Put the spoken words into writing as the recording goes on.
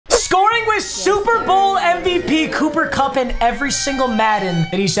the Super Bowl MVP Cooper Kupp in every single Madden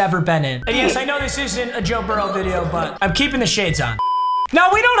that he's ever been in. And yes, I know this isn't a Joe Burrow video, but I'm keeping the shades on.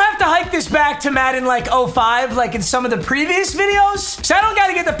 Now, we don't have to hike this back to Madden like 05, like in some of the previous videos. So I don't got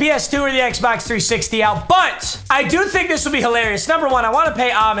to get the PS2 or the Xbox 360 out, but I do think this will be hilarious. Number one, I want to pay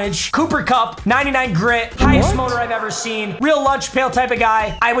homage. Cooper Kupp, 99 grit, highest motor I've ever seen. Real lunch pail type of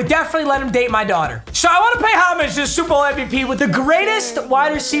guy. I would definitely let him date my daughter. So I want to pay homage to Super Bowl MVP with the greatest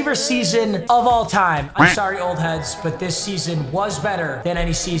wide receiver season of all time. I'm sorry, old heads, but this season was better than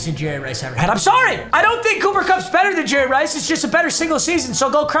any season Jerry Rice ever had. I'm sorry. I don't think Cooper Kupp's better than Jerry Rice. It's just a better single season.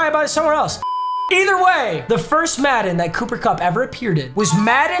 So go cry about it somewhere else. Either way, the first Madden that Cooper Kupp ever appeared in was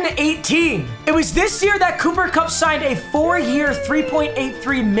Madden 18. It was this year that Cooper Kupp signed a 4-year,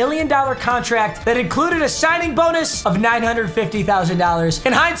 $3.83 million contract that included a signing bonus of $950,000.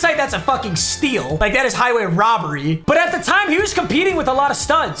 In hindsight, that's a fucking steal. Like, that is highway robbery. But at the time, he was competing with a lot of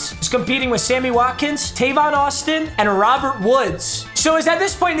studs. He was competing with Sammy Watkins, Tavon Austin, and Robert Woods. So it's at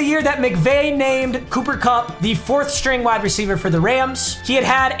this point in the year that McVay named Cooper Kupp the 4th string wide receiver for the Rams. He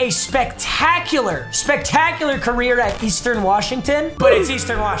had a spectacular career at Eastern Washington, but it's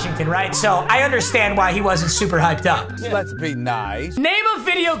Eastern Washington, right? So I understand why he wasn't super hyped up. Let's be nice. Name a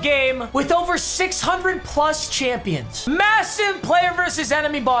video game with over 600 plus champions, massive player versus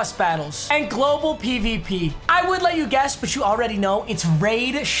enemy boss battles, and global PvP. I would let you guess, but you already know it's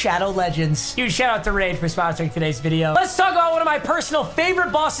Raid Shadow Legends. Huge shout out to Raid for sponsoring today's video. Let's talk about one of my personal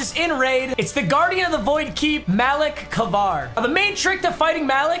favorite bosses in Raid. It's the Guardian of the Void Keep, Malik Kavar. Now, the main trick to fighting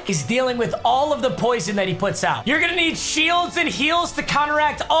Malik is dealing with all of the poison that he puts out. You're gonna need shields and heals to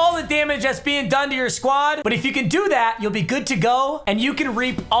counteract all the damage that's being done to your squad. But if you can do that, you'll be good to go, and you can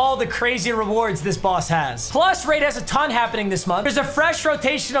reap all the crazy rewards this boss has. Plus, Raid has a ton happening this month. There's a fresh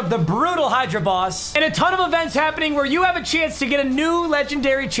rotation of the brutal Hydra boss, and a ton of events happening where you have a chance to get a new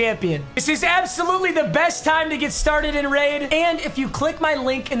legendary champion. This is absolutely the best time to get started in Raid, and if you click my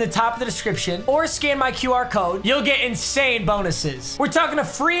link in the top of the description or scan my QR code, you'll get insane bonuses. We're talking a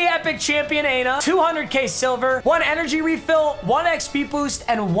free epic champion Ana, 200k silver, 1 energy refill, 1 XP boost,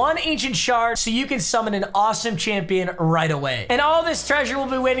 and 1 ancient shard, so you can summon an awesome champion right away. And all this treasure will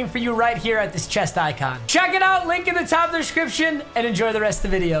be waiting for you right here at this chest icon. Check it out, link in the top of the description, and enjoy the rest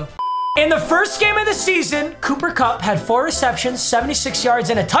of the video. In the first game of the season, Cooper Kupp had 4 receptions, 76 yards,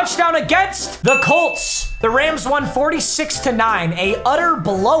 and a touchdown against the Colts. The Rams won 46-9, a utter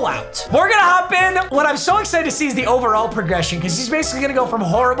blowout. We're gonna hop in. What I'm so excited to see is the overall progression, because he's basically gonna go from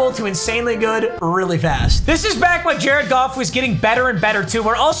horrible to insanely good really fast. This is back when Jared Goff was getting better and better too.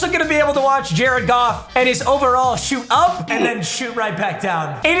 We're also gonna be able to watch Jared Goff and his overall shoot up and then shoot right back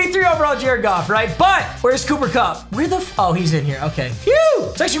down. 83 overall Jared Goff, right? But where's Cooper Kupp? Where the oh, he's in here. Okay. Phew.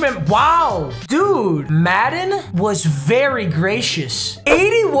 It's actually been wow. Dude, Madden was very gracious.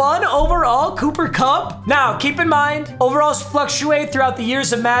 81 overall Cooper Kupp. Now, keep in mind, overalls fluctuate throughout the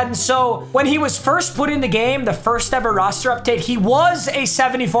years of Madden, so when he was first put in the game, the first ever roster update, he was a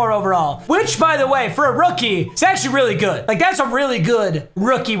 74 overall, which, by the way, for a rookie, is actually really good. Like, that's a really good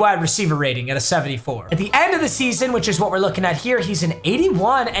rookie wide receiver rating at a 74. At the end of the season, which is what we're looking at here, he's an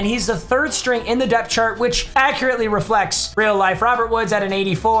 81, and he's the 3rd string in the depth chart, which accurately reflects real life. Robert Woods at an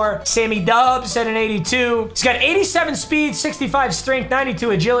 84, Sammy Dubs at an 82. He's got 87 speed, 65 strength,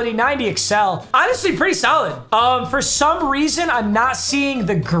 92 agility, 90 excel. Honestly, pretty solid. For some reason, I'm not seeing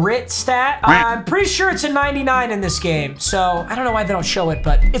the grit stat. I'm pretty sure it's a 99 in this game. So I don't know why they don't show it,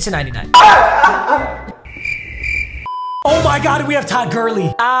 but it's a 99. Oh my God, we have Todd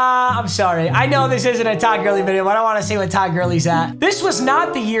Gurley. I'm sorry. I know this isn't a Todd Gurley video, but I want to see what Todd Gurley's at. This was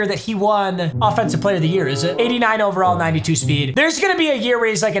not the year that he won Offensive Player of the Year, is it? 89 overall, 92 speed. There's going to be a year where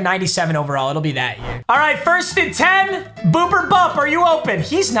he's like a 97 overall. It'll be that year. All right, 1st and 10. Booper Bump, are you open?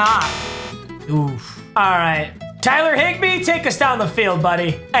 He's not. Oof. All right. Tyler Higbee, take us down the field,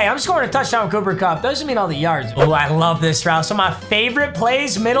 buddy. Hey, I'm scoring a touchdown with Cooper Kupp. Doesn't mean all the yards. Oh, I love this route. Some of my favorite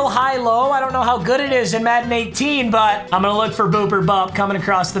plays, middle, high, low. I don't know how good it is in Madden 18, but I'm gonna look for Booper Bump coming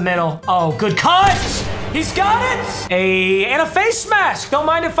across the middle. Oh, good cut! He's got it! And a face mask. Don't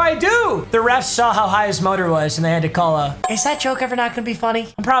mind if I do. The refs saw how high his motor was, and they had to call a, is that joke ever not gonna be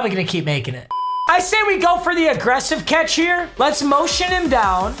funny? I'm probably gonna keep making it. I say we go for the aggressive catch here. Let's motion him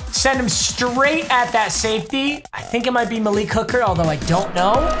down, send him straight at that safety. I think it might be Malik Hooker, although I don't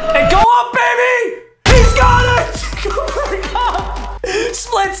know. And go up, baby! He's got it! Cooper Kupp!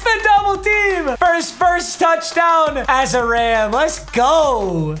 splits the double team for his first touchdown as a Ram. Let's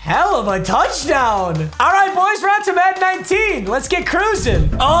go. Hell of a touchdown. All right, boys, we're on to Madden 19. Let's get cruising.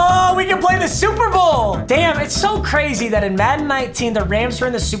 Oh, we can play the Super Bowl. Damn, it's so crazy that in Madden 19, the Rams were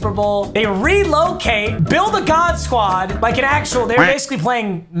in the Super Bowl. They relocate, build a God Squad, like an actual, they were basically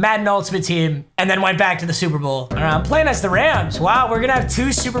playing Madden Ultimate Team, and then went back to the Super Bowl. All right, I'm playing as the Rams. Wow, we're gonna have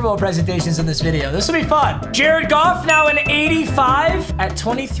 2 Super Bowl presentations in this video. This will be fun. Jared Goff, now an 85 at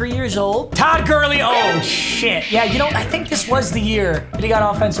 23 years old. Todd Gurley, oh shit. Yeah, you know, I think this was the year that he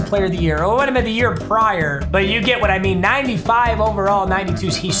got Offensive Player of the Year. Or it would have been the year prior, but you get what I mean. 95 overall,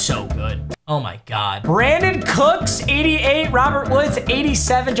 92s, he's so good. Oh my God. Brandon Cooks, 88. Robert Woods,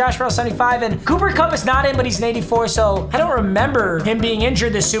 87. Josh Burrow, 75. And Cooper Kupp is not in, but he's an 84. So I don't remember him being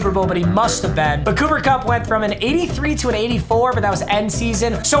injured this Super Bowl, but he must have been. But Cooper Kupp went from an 83 to an 84, but that was end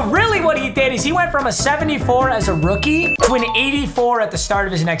season. So really what he did is he went from a 74 as a rookie to an 84 at the start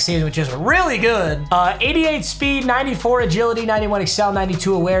of his next season, which is really good. 88 speed, 94 agility, 91 excel,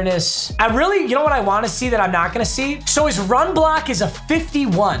 92 awareness. I really, you know what I want to see that I'm not going to see? So his run block is a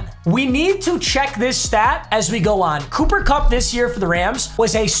 51. We need to check this stat as we go on. Cooper Kupp this year for the Rams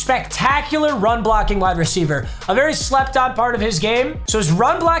was a spectacular run blocking wide receiver. A very slept on part of his game. So his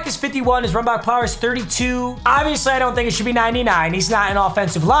run block is 51. His run block power is 32. Obviously, I don't think it should be 99. He's not an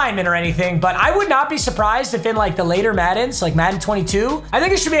offensive lineman or anything, but I would not be surprised if in like the later Maddens, like Madden 22, I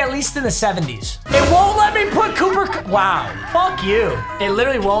think it should be at least in the 70s. It won't let me put wow, fuck you. It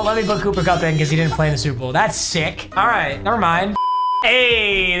literally won't let me put Cooper Kupp in because he didn't play in the Super Bowl. That's sick. All right, never mind.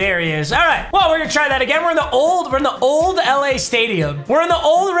 Hey, there he is. All right. Well, we're gonna try that again. We're in the old LA Stadium. We're in the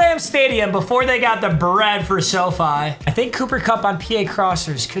old Rams Stadium before they got the bread for SoFi. I think Cooper Kupp on PA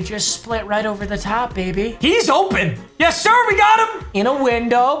crossers could just split right over the top, baby. He's open. Yes, sir. We got him in a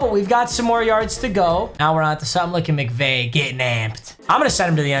window, but we've got some more yards to go. Now we're on to something looking McVay getting amped. I'm gonna send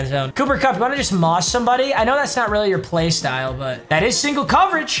him to the end zone. Cooper Kupp, you wanna just moss somebody? I know that's not really your play style, but that is single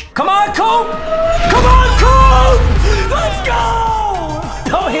coverage. Come on, Kupp! Come on, Kupp! Let's go!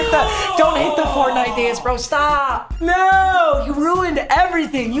 Don't hit the Fortnite dance, bro. Stop. No, you ruined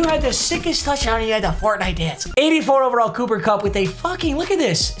everything. You had the sickest touchdown and you had the Fortnite dance. 84 overall Cooper Kupp with a fucking, look at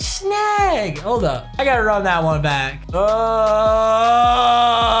this, snag. Hold up. I gotta run that one back.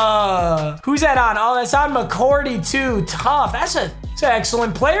 Who's that on? Oh, that's on McCourty too. Tough. That's an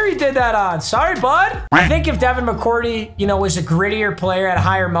excellent player he did that on. Sorry, bud. I think if Devin McCourty, you know, was a grittier player, had a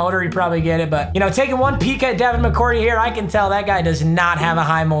higher motor, he'd probably get it. But, you know, taking one peek at Devin McCourty here, I can tell that guy does not have a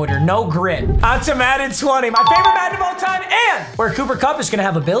high motor. No grit. On to Madden 20, my favorite Madden of all time, and where Cooper Kupp is going to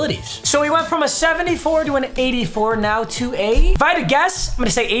have abilities. So he went from a 74 to an 84, now to a, if I had to guess, I'm going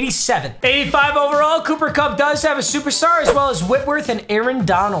to say 87. 85 overall, Cooper Kupp does have a superstar, as well as Whitworth and Aaron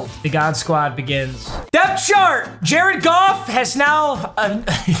Donald. The God Squad begins. Depth chart. Jared Goff has now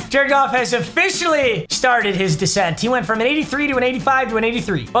Jared Goff has officially started his descent. He went from an 83 to an 85 to an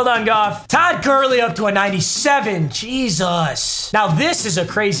 83. Well done, Goff. Todd Gurley up to a 97. Jesus. Now this is a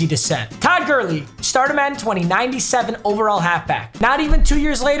crazy descent. Todd Gurley started Madden 20, 97 overall halfback. Not even 2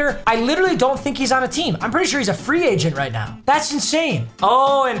 years later, I literally don't think he's on a team. I'm pretty sure he's a free agent right now. That's insane.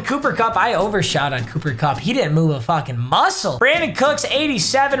 Oh, and Cooper Kupp, I overshot on Cooper Kupp. He didn't move a fucking muscle. Brandon Cooks,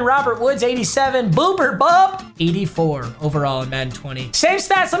 87. Robert Woods, 87. Booper Bub, 84 overall in Madden 20. Same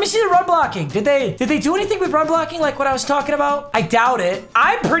stats. Let me see the run blocking. Did they do anything with run blocking like what I was talking about? I doubt it.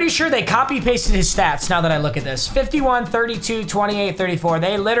 I'm pretty sure they copy pasted his stats now that I look at this. 51, 32, 28, 34.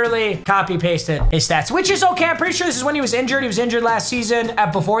 They literally copy pasted his stats, which is okay. I'm pretty sure this is when he was injured. He was injured last season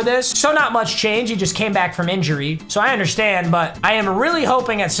before this. So not much change. He just came back from injury. So I understand, but I am really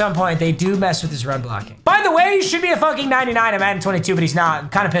hoping at some point they do mess with his run blocking. By the way, he should be a fucking 99 at Madden 22, but he's not. I'm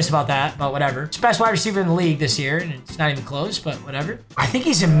kind of pissed about that, but whatever. He's the best wide receiver in the league this year, and it's not even close, but whatever. I think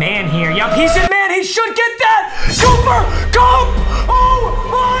he's a man here. Yup, he's a man. He should get that. Cooper Kupp! Oh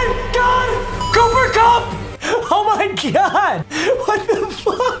my God! Cooper Kupp! Oh my God! What the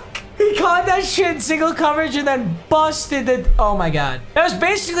fuck? He caught that shit in single coverage and then busted the... Oh my God. That was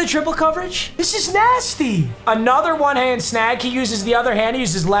basically triple coverage. This is nasty. Another one-hand snag. He uses the other hand. He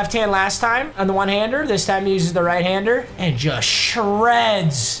used his left hand last time on the one-hander. This time he uses the right-hander and just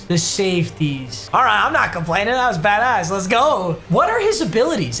shreds the safeties. All right, I'm not complaining. That was badass. Let's go. What are his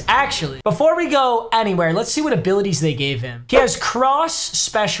abilities, actually? Before we go anywhere, let's see what abilities they gave him. He has cross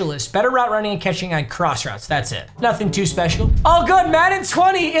specialist. Better route running and catching on cross routes. That's it. Nothing too special. All good. Madden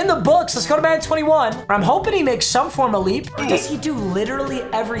 20 in the books. Let's go to Madden 21, where I'm hoping he makes some form of leap. Or does he do literally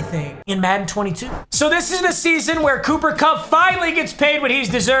everything in Madden 22? So this is the season where Cooper Kupp finally gets paid what he's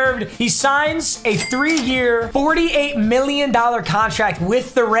deserved. He signs a 3-year, $48 million contract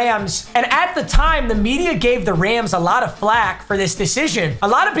with the Rams. And at the time, the media gave the Rams a lot of flack for this decision. A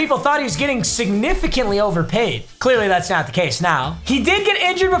lot of people thought he was getting significantly overpaid. Clearly, that's not the case now. He did get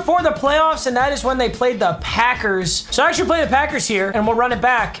injured before the playoffs, and that is when they played the Packers. So I actually play the Packers here, and we'll run it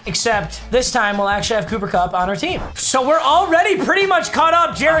back, except this time we'll actually have Cooper Kupp on our team. So we're already pretty much caught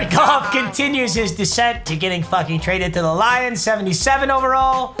up. Jared Goff continues his descent to getting fucking traded to the Lions, 77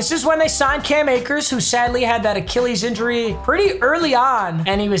 overall. This is when they signed Cam Akers, who sadly had that Achilles injury pretty early on,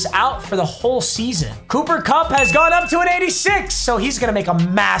 and he was out for the whole season. Cooper Kupp has gone up to an 86, so he's gonna make a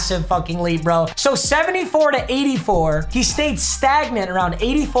massive fucking leap, bro. So 74 to 84, he stayed stagnant around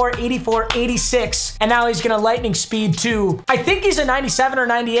 84, 84, 86, and now he's gonna lightning speed to, I think he's a 97 or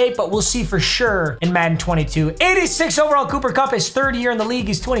 98, but we'll see for sure in Madden 22. 86 overall Cooper Kupp, his 3rd year in the league.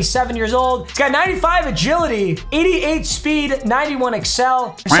 He's 27 years old. He's got 95 agility, 88 speed, 91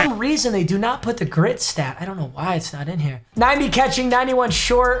 excel. For some reason, they do not put the grit stat. I don't know why it's not in here. 90 catching, 91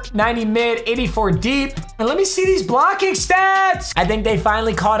 short, 90 mid, 84 deep. And let me see these blocking stats. I think they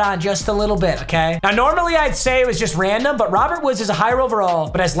finally caught on just a little bit, okay? Now, normally I'd say it was just random, but Robert Woods is a higher overall,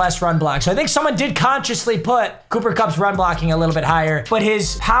 but has less run block. So I think someone did consciously put Cooper Kupp's run blocking a little bit higher, but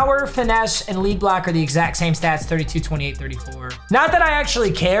his power, finesse, and lead block are the exact same stats, 32, 28, 34. Not that I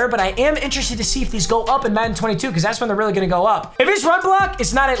actually care, but I am interested to see if these go up in Madden 22, because that's when they're really gonna go up. If his run block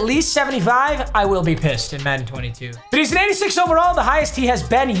is not at least 75, I will be pissed in Madden 22. But he's an 86 overall, the highest he has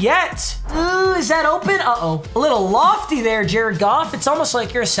been yet. Ooh, is that open? Uh-oh. A little lofty there, Jared Goff. It's almost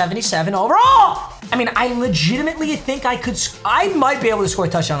like you're a 77 overall. I mean, I legitimately think I might be able to score a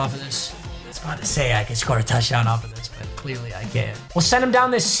touchdown off of this. I was about to say I could score a touchdown off of this, but clearly I can't. We'll send him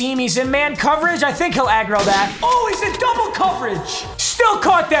down this seam. He's in man coverage. I think he'll aggro that. Oh, he's in double coverage. Still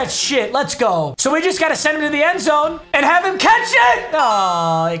caught that shit. Let's go. So we just got to send him to the end zone and have him catch it.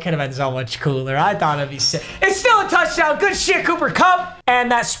 Oh, it could have been so much cooler. I thought it'd be sick. It's still a touchdown. Good shit, Cooper Kupp.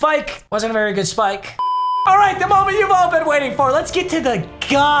 And that spike wasn't a very good spike. All right, the moment you've all been waiting for. Let's get to the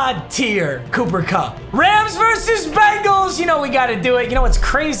God tier Cooper Kupp. Rams versus Bengals. You know we got to do it. You know what's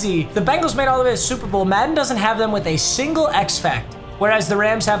crazy? The Bengals made all the way to the Super Bowl. Madden doesn't have them with a single X factor, whereas the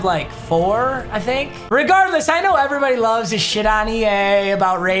Rams have like 4, I think. Regardless, I know everybody loves to shit on EA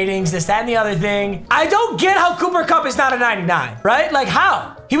about ratings, this, that, and the other thing. I don't get how Cooper Kupp is not a 99, right? Like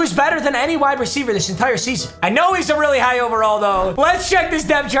how? He was better than any wide receiver this entire season. I know he's a really high overall though. Let's check this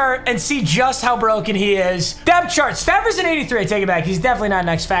depth chart and see just how broken he is. Depth chart, Stafford's an 83, I take it back. He's definitely not an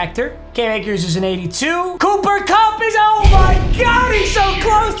X factor. Cam Akers is an 82. Cooper Kupp is, oh my God, he's so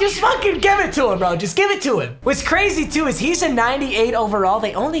close. Just fucking give it to him, bro. Just give it to him. What's crazy too is he's a 98 overall.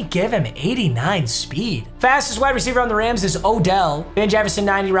 They only give him 89 speed. Fastest wide receiver on the Rams is Odell. Van Jefferson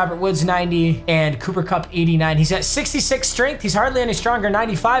 90, Robert Woods 90, and Cooper Kupp 89. He's at 66 strength. He's hardly any stronger.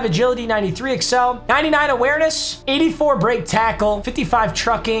 95 agility, 93 excel, 99 awareness, 84 break tackle, 55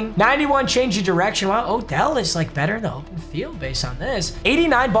 trucking, 91 change of direction. Wow, Odell is like better in the open field based on this.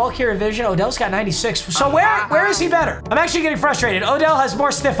 89 ball carrier vision. Odell's got 96. So where is he better? I'm actually getting frustrated. Odell has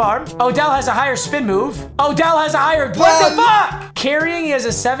more stiff arm. Odell has a higher spin move. Odell has a higher, what the fuck? Carrying, he has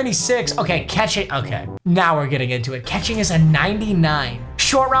a 76. Okay, catching, okay. Now we're getting into it. Catching is a 99.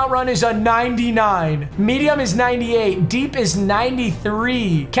 Short route run is a 99. Medium is 98. Deep is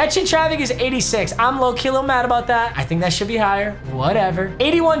 93. Catching traffic is 86. I'm low-key a little mad about that. I think that should be higher. Whatever.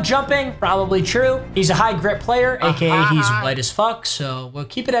 81 jumping, probably true. He's a high grip player, aka he's white as fuck, so we'll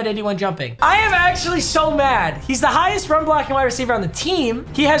keep it at 81 jumping. I am actually so mad. He's the highest run blocking wide receiver on the team.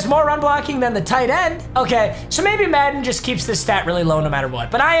 He has more run blocking than the tight end. Okay, so maybe Madden just keeps this stat really low no matter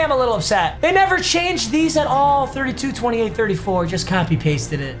what, but I am a little upset. They never changed these at all. 32, 28, 34, just copy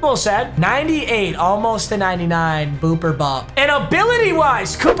pasted it. A little sad. 98, almost a 99, booper bump. And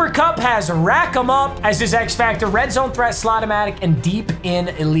ability-wise, Cooper Kupp has rack 'em up as his X factor, red zone threat, slot-o-matic, and deep in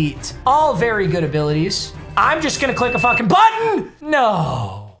elite. All very good abilities. I'm just gonna click a fucking button.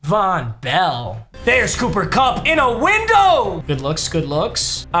 No. Von Bell. There's Cooper Kupp in a window. Good looks, good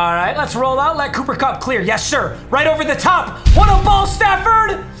looks. All right, let's roll out. Let Cooper Kupp clear. Yes, sir. Right over the top. What a ball,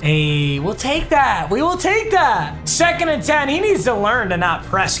 Stafford. Hey, we'll take that. We will take that. 2nd and 10. He needs to learn to not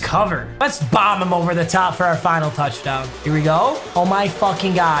press cover. Let's bomb him over the top for our final touchdown. Here we go. Oh my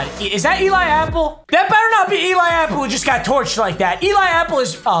fucking God. Is that Eli Apple? That better not be Eli Apple who just got torched like that. Eli Apple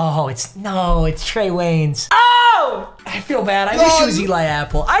is, oh, it's Trey Waynes. Oh! I feel bad. I wish it was Eli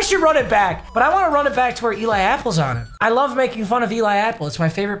Apple. I should run it back, but I want to run it back to where Eli Apple's on it. I love making fun of Eli Apple. It's my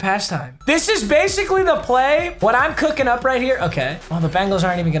favorite pastime. This is basically the play. What I'm cooking up right here. Okay. Well, the Bengals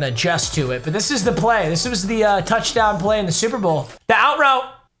aren't even going to adjust to it, but this is the play. This was the touchdown play in the Super Bowl. The out route.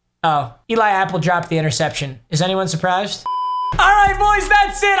 Oh, Eli Apple dropped the interception. Is anyone surprised? All right, boys,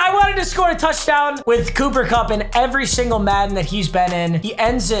 that's it. I wanted to score a touchdown with Cooper Kupp in every single Madden that he's been in. He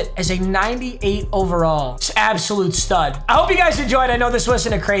ends it as a 98 overall. It's absolute stud. I hope you guys enjoyed. I know this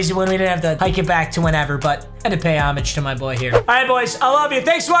wasn't a crazy one. We didn't have to hike it back to whenever, but I had to pay homage to my boy here. All right, boys, I love you.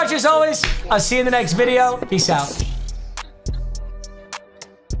 Thanks for watching as always. I'll see you in the next video. Peace out.